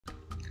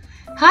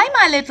Hi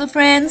my little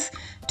friends.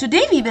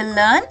 Today we will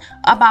learn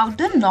about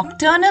the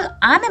nocturnal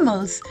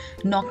animals.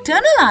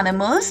 Nocturnal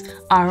animals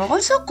are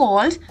also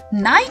called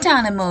night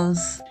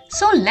animals.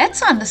 So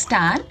let's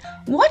understand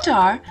what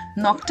are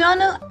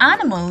nocturnal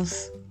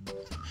animals.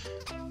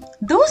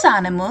 Those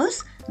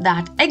animals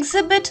that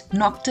exhibit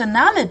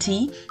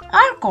nocturnality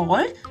are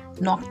called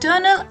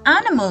nocturnal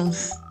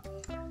animals.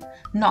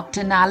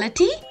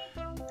 Nocturnality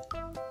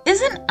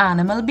is an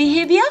animal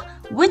behavior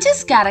which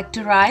is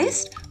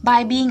characterized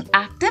by being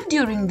active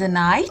during the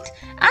night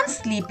and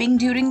sleeping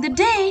during the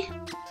day.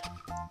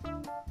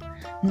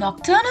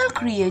 Nocturnal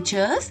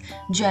creatures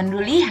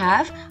generally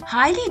have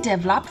highly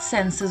developed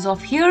senses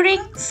of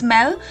hearing,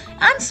 smell,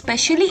 and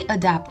specially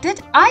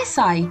adapted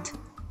eyesight.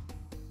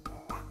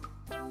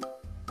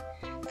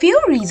 Few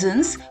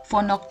reasons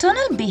for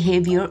nocturnal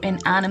behavior in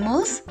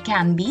animals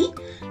can be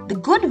the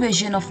good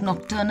vision of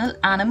nocturnal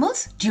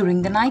animals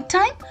during the night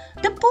time,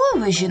 the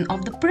poor vision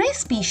of the prey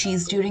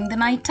species during the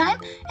night time,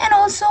 and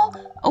also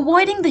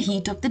avoiding the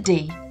heat of the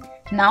day.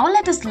 Now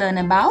let us learn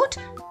about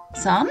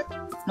some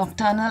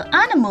nocturnal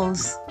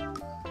animals.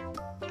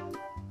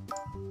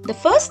 The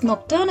first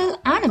nocturnal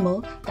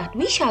animal that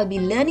we shall be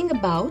learning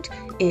about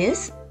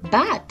is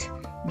bat.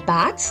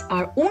 Bats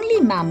are only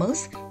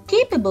mammals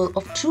capable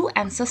of true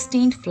and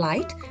sustained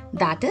flight,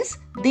 that is,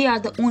 they are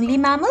the only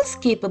mammals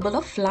capable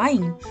of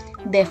flying.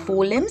 Their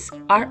forelimbs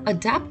are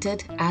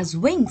adapted as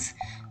wings.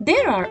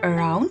 There are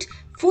around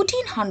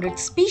 1400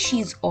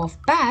 species of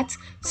bats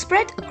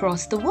spread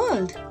across the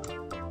world.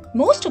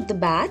 Most of the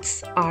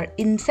bats are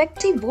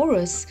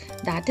insectivorous,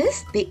 that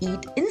is, they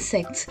eat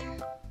insects.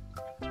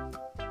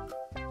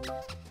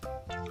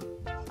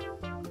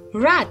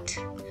 Rat.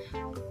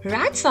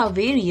 Rats are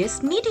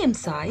various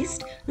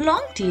medium-sized,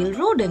 long-tailed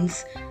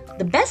rodents.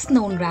 The best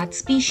known rat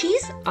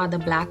species are the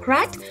black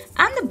rat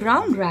and the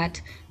brown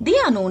rat. They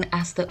are known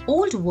as the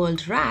Old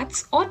World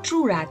rats or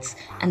true rats,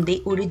 and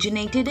they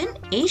originated in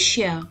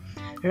Asia.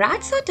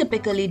 Rats are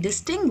typically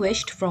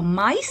distinguished from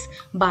mice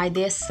by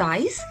their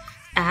size,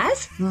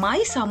 as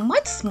mice are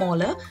much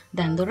smaller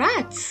than the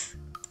rats.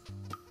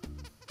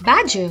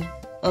 Badger.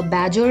 A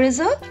badger is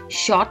a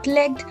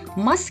short-legged,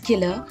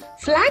 muscular,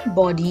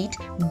 flat-bodied,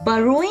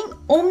 burrowing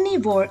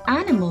omnivore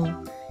animal.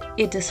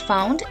 It is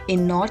found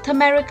in North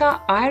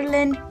America,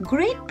 Ireland,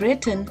 Great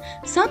Britain,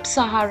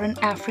 Sub-Saharan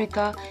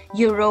Africa,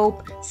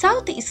 Europe,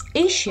 Southeast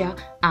Asia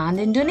and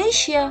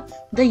Indonesia.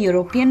 The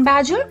European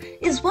badger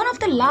is one of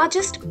the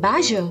largest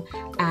badger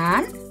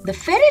and the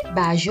ferret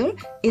badger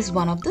is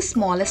one of the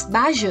smallest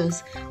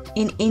badgers.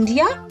 In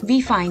India, we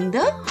find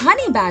the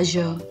honey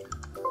badger.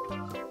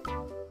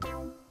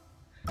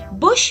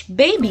 Bush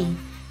baby.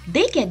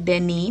 They get their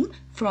name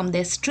from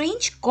their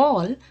strange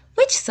call,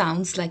 which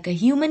sounds like a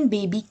human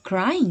baby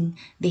crying.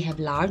 They have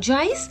large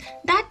eyes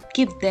that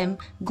give them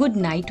good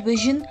night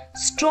vision,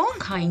 strong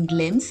hind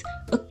limbs,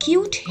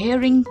 acute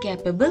hearing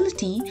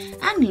capability,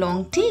 and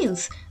long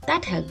tails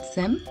that helps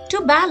them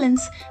to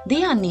balance.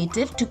 They are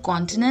native to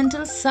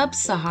continental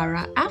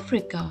sub-Sahara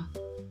Africa.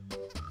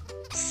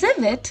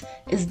 Civet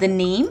is the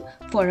name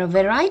for a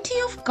variety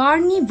of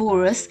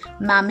carnivorous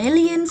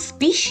mammalian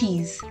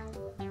species.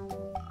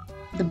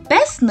 The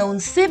best known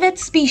civet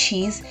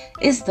species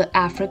is the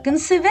African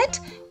civet,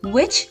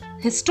 which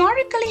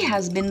historically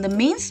has been the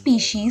main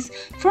species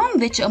from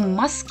which a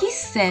musky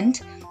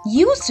scent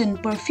used in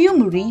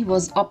perfumery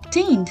was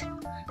obtained.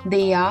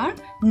 They are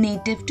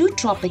native to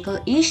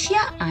tropical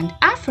Asia and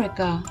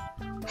Africa.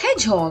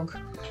 Hedgehog.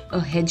 A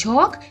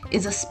hedgehog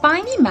is a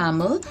spiny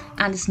mammal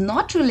and is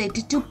not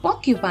related to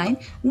porcupine,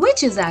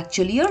 which is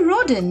actually a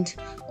rodent.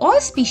 All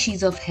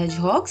species of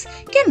hedgehogs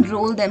can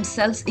roll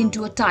themselves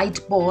into a tight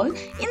ball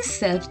in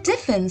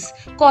self-defense,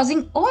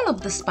 causing all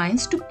of the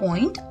spines to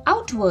point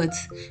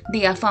outwards.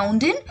 They are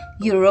found in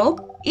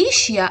Europe,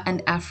 Asia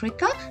and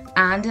Africa,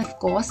 and of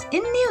course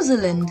in New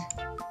Zealand.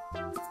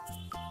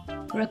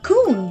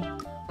 Raccoon.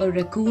 A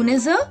raccoon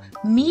is a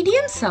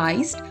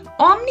medium-sized,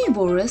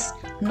 omnivorous,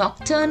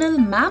 nocturnal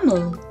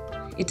mammal.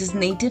 It is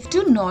native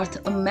to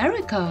North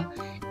America.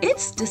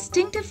 Its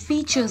distinctive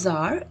features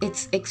are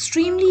its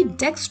extremely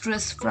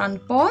dexterous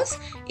front paws,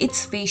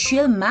 its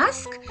facial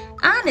mask,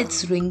 and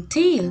its ringed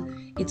tail.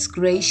 Its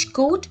grayish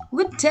coat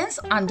with dense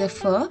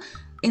underfur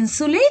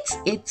insulates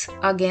it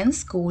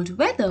against cold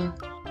weather.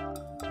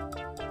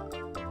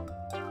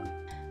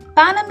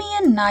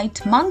 Panamanian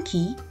night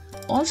monkey,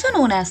 also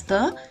known as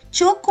the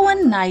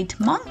CHOCOAN night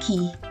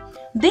monkey.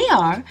 They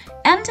are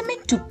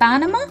endemic to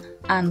Panama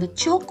and the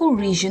Choco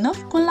region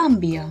of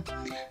Colombia.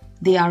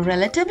 They are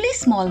relatively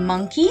small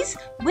monkeys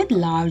with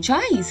large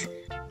eyes,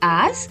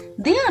 as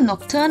they are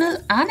nocturnal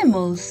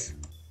animals.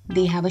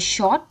 They have a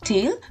short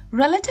tail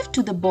relative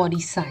to the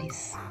body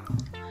size.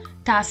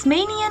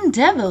 Tasmanian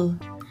devil.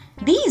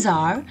 These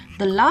are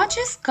the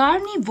largest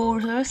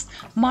carnivorous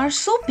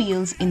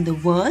marsupials in the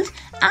world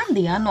and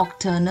they are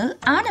nocturnal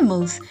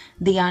animals.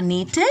 They are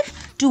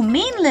native to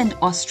mainland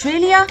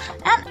Australia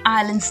and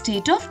island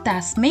state of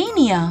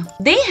Tasmania.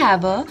 They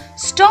have a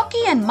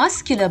stocky and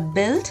muscular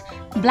build,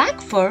 black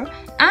fur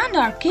and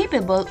are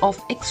capable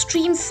of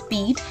extreme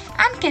speed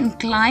and can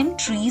climb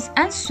trees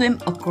and swim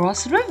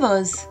across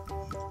rivers.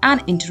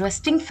 An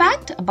interesting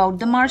fact about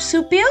the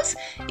marsupials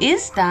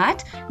is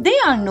that they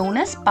are known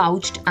as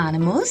pouched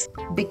animals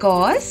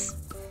because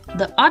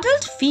the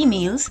adult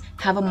females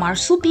have a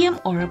marsupium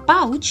or a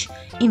pouch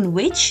in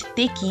which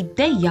they keep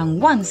their young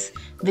ones,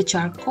 which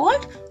are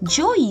called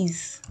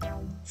joeys.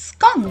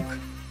 Skunk.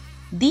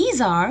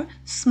 These are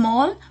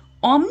small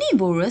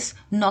omnivorous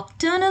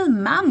nocturnal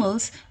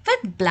mammals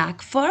with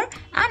black fur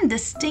and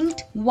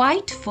distinct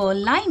white fur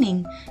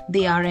lining.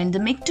 They are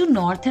endemic to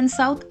North and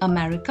South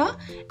America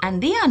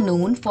and they are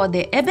known for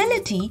their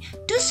ability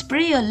to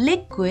spray a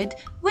liquid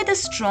with a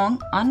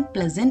strong,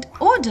 unpleasant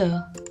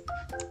odor.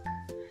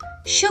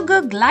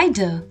 Sugar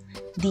glider.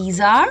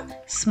 These are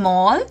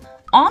small,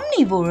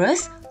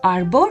 omnivorous,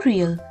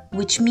 arboreal,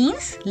 which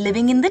means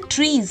living in the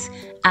trees,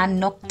 and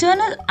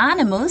nocturnal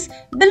animals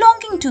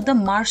belonging to the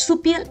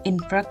marsupial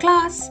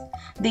infraclass.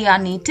 They are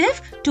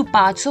native to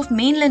parts of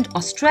mainland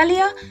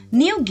Australia,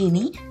 New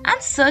Guinea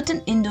and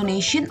certain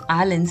Indonesian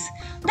islands.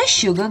 The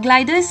sugar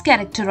glider is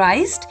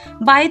characterized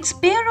by its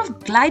pair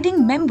of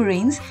gliding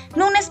membranes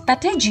known as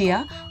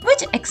patagia,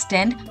 which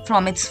extend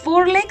from its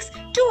forelegs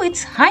to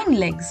its hind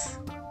legs.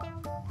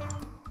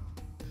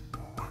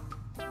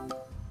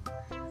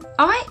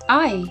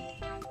 AYEAYE.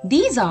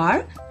 These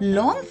are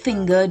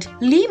long-fingered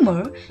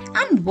lemur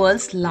and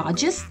world's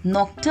largest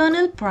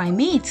nocturnal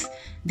primates.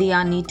 They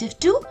are native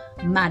to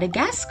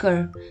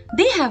Madagascar.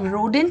 They have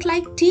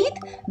rodent-like teeth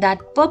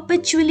that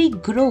perpetually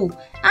grow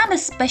and a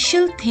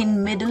special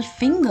thin middle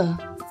finger.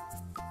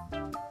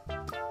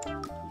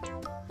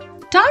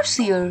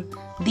 Tarsier.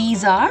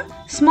 These are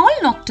small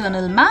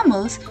nocturnal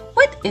mammals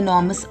with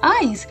enormous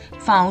eyes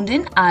found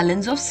in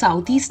islands of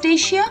Southeast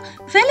Asia,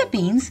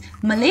 Philippines,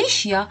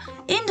 Malaysia,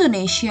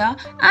 Indonesia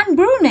and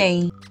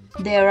Brunei.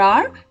 There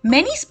are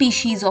many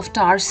species of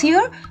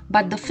tarsier,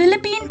 but the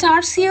Philippine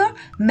tarsier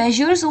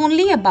measures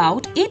only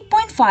about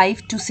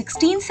 8.5 to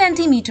 16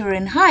 cm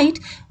in height,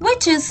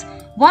 which is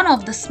one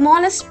of the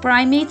smallest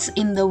primates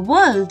in the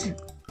world.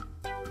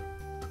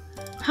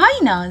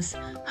 Hyenas.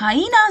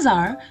 Hyenas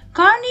are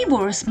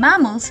carnivorous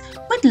mammals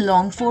with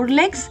long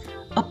forelegs,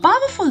 a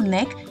powerful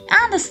neck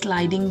and a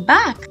sliding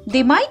back.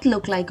 They might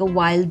look like a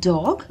wild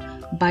dog,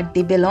 but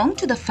they belong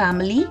to the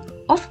family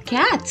of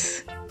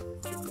cats.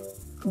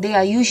 They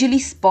are usually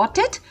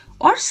spotted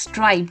or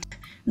striped.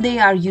 They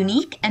are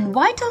unique and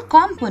vital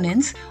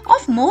components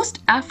of most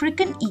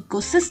African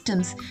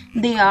ecosystems.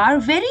 They are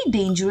very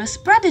dangerous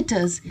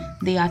predators.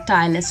 They are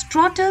tireless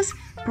trotters,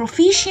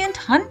 proficient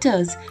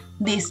hunters.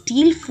 They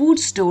steal food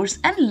stores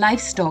and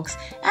livestock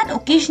and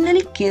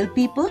occasionally kill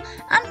people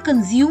and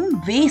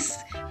consume waste.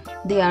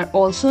 They are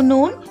also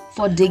known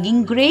for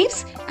digging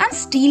graves and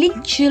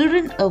stealing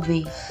children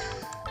away.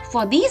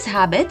 For these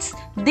habits,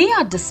 they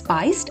are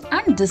despised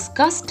and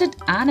disgusted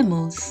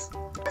animals.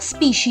 One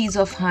species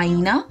of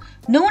hyena,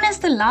 known as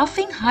the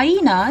laughing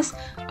hyenas,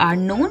 are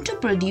known to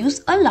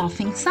produce a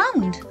laughing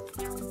sound.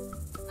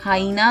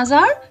 Hyenas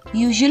are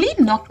usually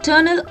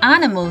nocturnal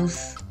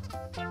animals.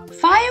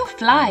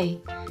 Firefly.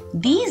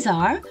 These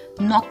are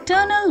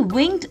nocturnal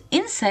winged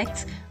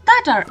insects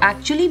that are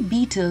actually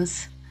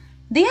beetles.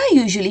 They are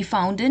usually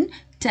found in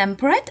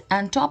temperate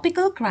and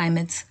tropical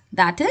climates,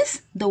 that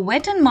is, the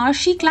wet and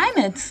marshy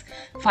climates.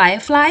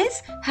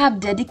 Fireflies have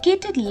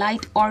dedicated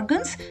light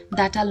organs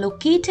that are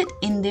located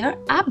in their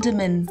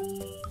abdomen.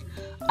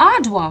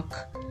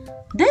 AARDWAK.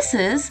 This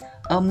is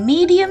a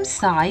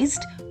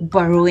medium-sized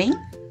burrowing,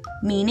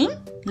 meaning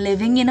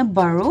living in a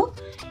burrow,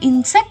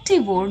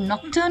 insectivore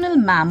nocturnal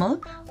mammal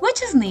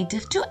which is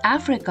native to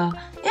Africa.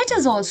 It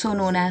is also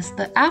known as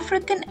the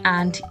African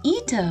ant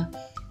eater.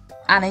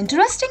 An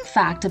interesting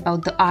fact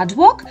about the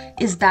aardwok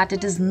is that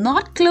it is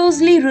not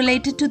closely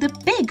related to the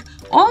pig,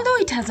 although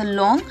it has a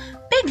long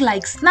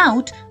pig-like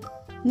snout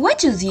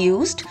which is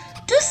used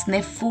to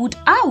sniff food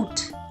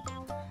out.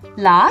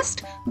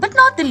 Last but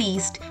not the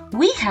least,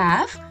 we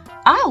have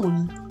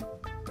owl.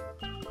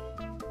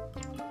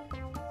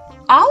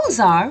 Owls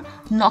are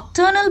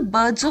nocturnal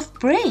birds of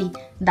prey.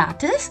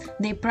 That is,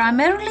 they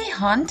primarily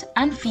hunt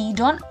and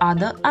feed on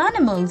other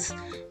animals.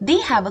 They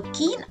have a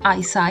keen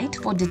eyesight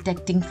for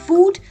detecting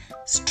food,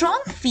 strong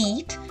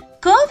feet,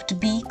 curved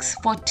beaks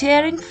for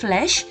tearing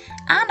flesh,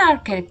 and are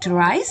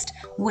characterized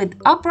with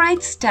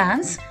upright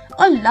stance,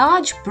 a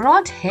large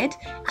broad head,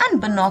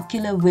 and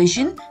binocular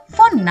vision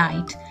for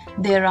night.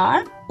 There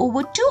are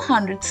over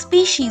 200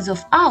 species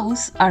of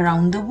owls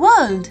around the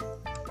world.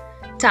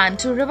 Time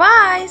to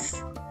revise.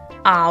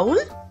 Owl,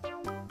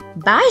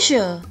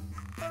 badger,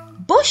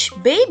 bush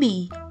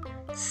baby,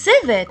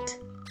 civet,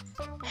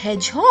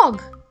 hedgehog,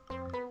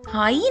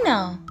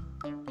 hyena,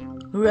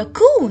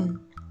 raccoon,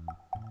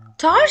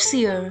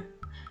 tarsier,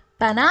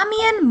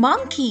 Panamanian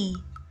monkey,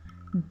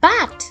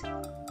 bat.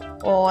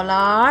 All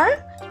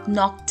are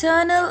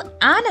nocturnal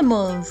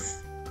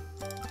animals.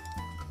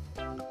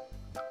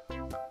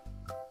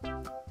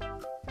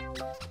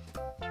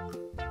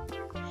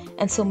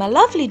 And so my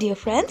lovely dear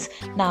friends,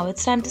 now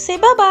it's time to say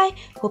bye-bye.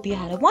 Hope you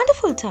had a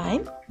wonderful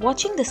time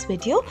watching this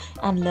video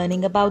and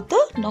learning about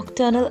the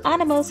nocturnal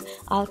animals.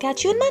 I'll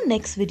catch you in my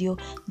next video.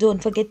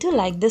 Don't forget to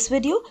like this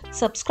video,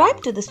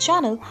 subscribe to this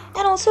channel,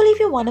 and also leave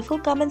your wonderful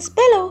comments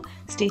below.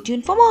 Stay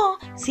tuned for more.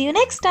 See you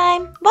next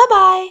time.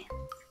 Bye-bye.